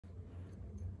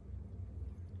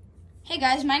Hey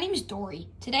guys, my name is Dory.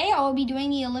 Today I will be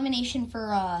doing the elimination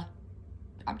for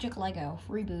Object Lego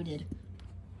Rebooted.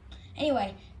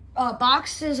 Anyway,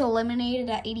 Box is eliminated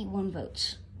at 81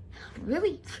 votes.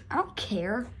 Really? I don't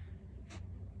care.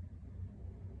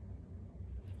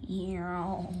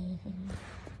 Yeah.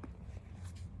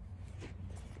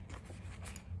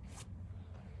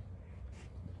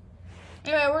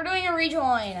 Anyway, we're doing a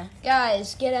rejoin.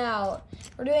 Guys, get out.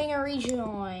 We're doing a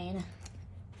rejoin.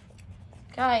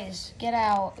 Guys, get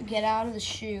out. Get out of the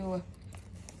shoe.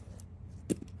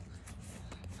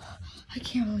 I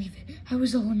can't believe it. I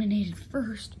was eliminated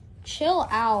first. Chill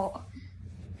out.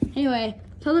 Anyway,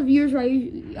 tell the viewers why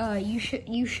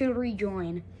you should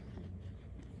rejoin.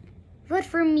 Vote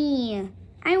for me.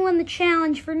 I won the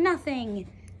challenge for nothing.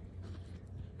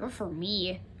 Vote for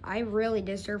me. I really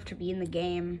deserve to be in the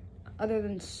game, other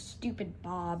than stupid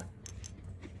Bob.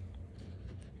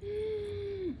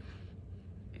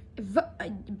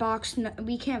 Box, no,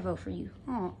 we can't vote for you.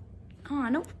 Oh,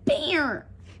 no fair.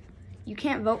 You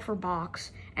can't vote for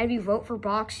Box. And if you vote for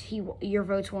Box, your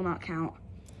votes will not count.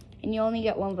 And you only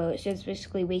get one vote, so it's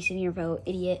basically wasting your vote.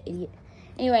 Idiot.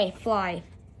 Anyway, Fly.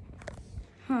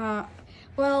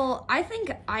 Well, I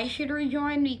think I should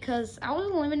rejoin because I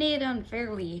was eliminated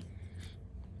unfairly.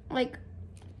 Like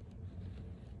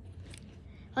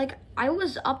I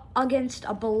was up against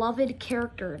a beloved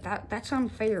character. That's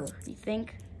unfair, you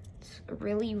think? It's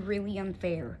really, really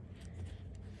unfair.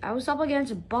 I was up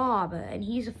against Bob, and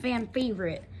he's a fan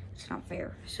favorite. It's not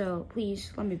fair. So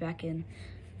please let me back in.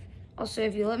 Also,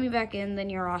 if you let me back in, then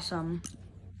you're awesome.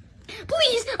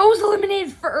 Please, I was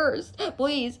eliminated first.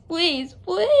 Please.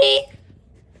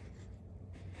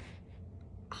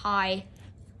 Hi.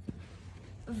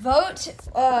 Vote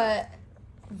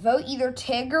either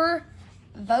Tigger.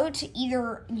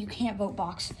 You can't vote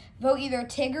Box. Vote either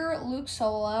Tigger, Luke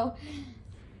Solo,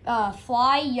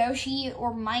 Fly, Yoshi,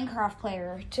 or Minecraft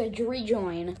player to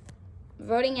rejoin.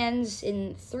 Voting ends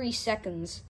in 3 seconds.